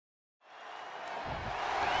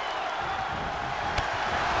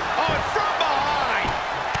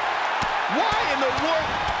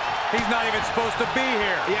He's not even supposed to be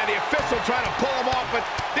here. Yeah, the official trying to pull him off, but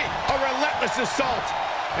a relentless assault.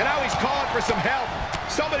 And now he's calling for some help.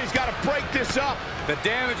 Somebody's got to break this up. The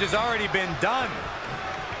damage has already been done.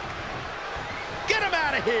 Get him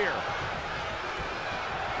out of here.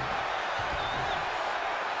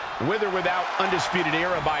 With or without Undisputed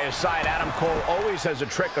Era by his side, Adam Cole always has a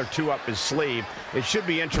trick or two up his sleeve. It should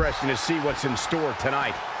be interesting to see what's in store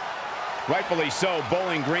tonight. Rightfully so,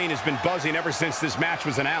 Bowling Green has been buzzing ever since this match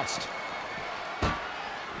was announced.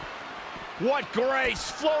 What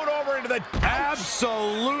grace! Float over into the...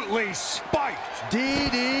 Absolutely spiked.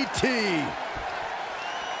 DDT.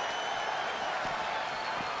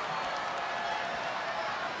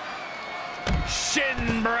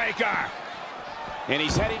 Shin breaker. And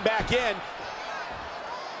he's heading back in.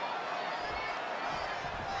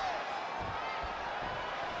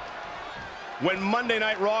 When Monday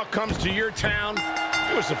Night Raw comes to your town,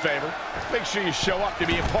 do us a favor. Make sure you show up to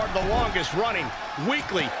be a part of the longest running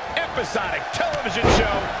weekly episodic television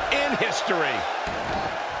show in history.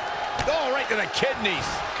 Oh, right to the kidneys.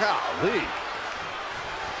 Golly.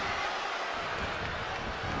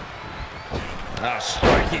 A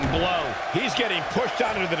striking blow. He's getting pushed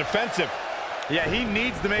out into the defensive. Yeah, he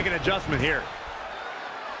needs to make an adjustment here.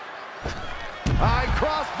 High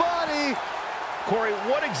cross body. Corey,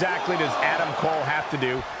 what exactly does Adam Cole have to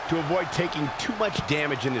do to avoid taking too much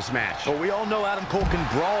damage in this match? Well, we all know Adam Cole can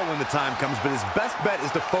brawl when the time comes, but his best bet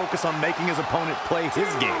is to focus on making his opponent play his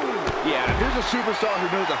game. Yeah, if there's a superstar who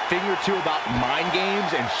knows a thing or two about mind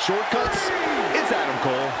games and shortcuts, it's Adam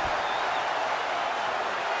Cole.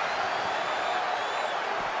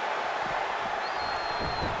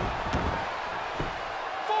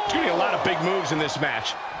 There's going to be a lot of big moves in this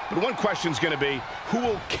match. But one question's going to be, who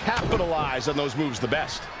will capitalize on those moves the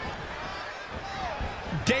best?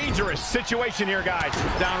 Dangerous situation here, guys.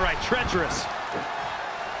 Downright treacherous.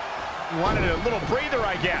 Wanted a little breather,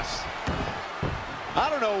 I guess. I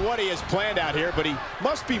don't know what he has planned out here, but he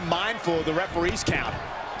must be mindful of the referee's count.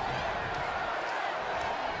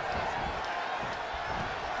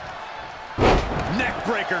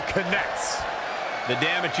 Neckbreaker connects. The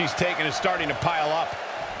damage he's taken is starting to pile up.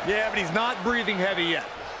 Yeah, but he's not breathing heavy yet.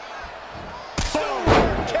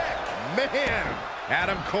 Kick. Man,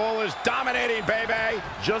 Adam Cole is dominating, baby.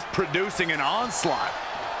 Just producing an onslaught.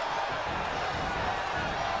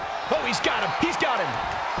 Oh, he's got him. He's got him.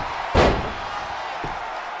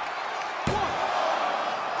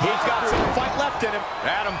 He's got some fight left in him.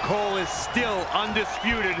 Adam Cole is still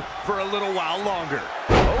undisputed for a little while longer.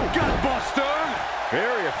 Oh, gutbuster.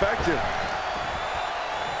 Very effective.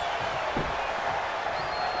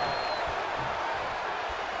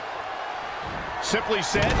 Simply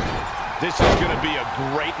said, this is going to be a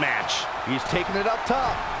great match. He's taking it up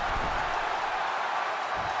top.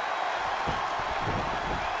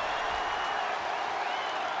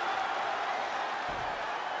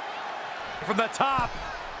 From the top.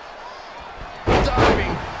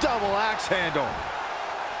 Diving double axe handle.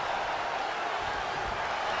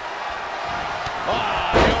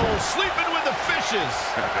 Ah, the old sleeping with the fishes.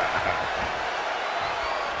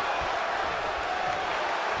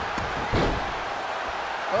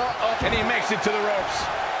 And he makes it to the ropes.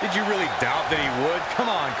 Did you really doubt that he would? Come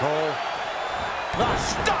on, Cole.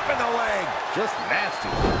 Stop in the leg. Just nasty.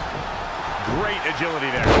 Great agility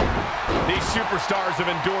there. These superstars have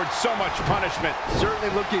endured so much punishment. Certainly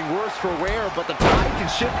looking worse for wear, but the tide can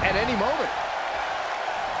shift at any moment.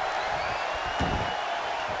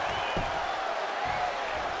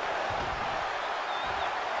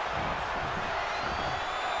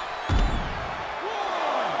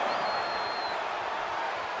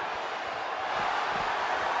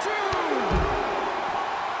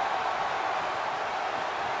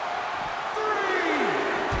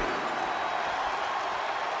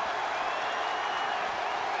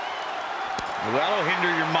 Well, that'll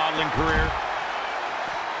hinder your modeling career.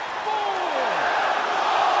 4,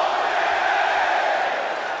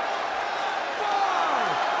 5,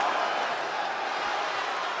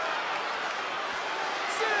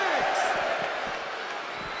 6.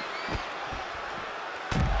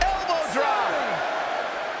 Elbow drop.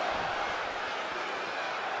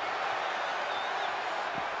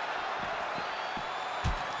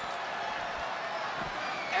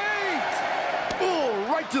 8. Ooh,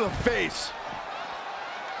 right to the face.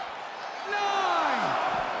 9.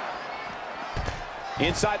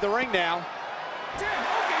 Inside the ring now.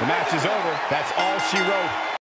 The match is over. That's all she wrote.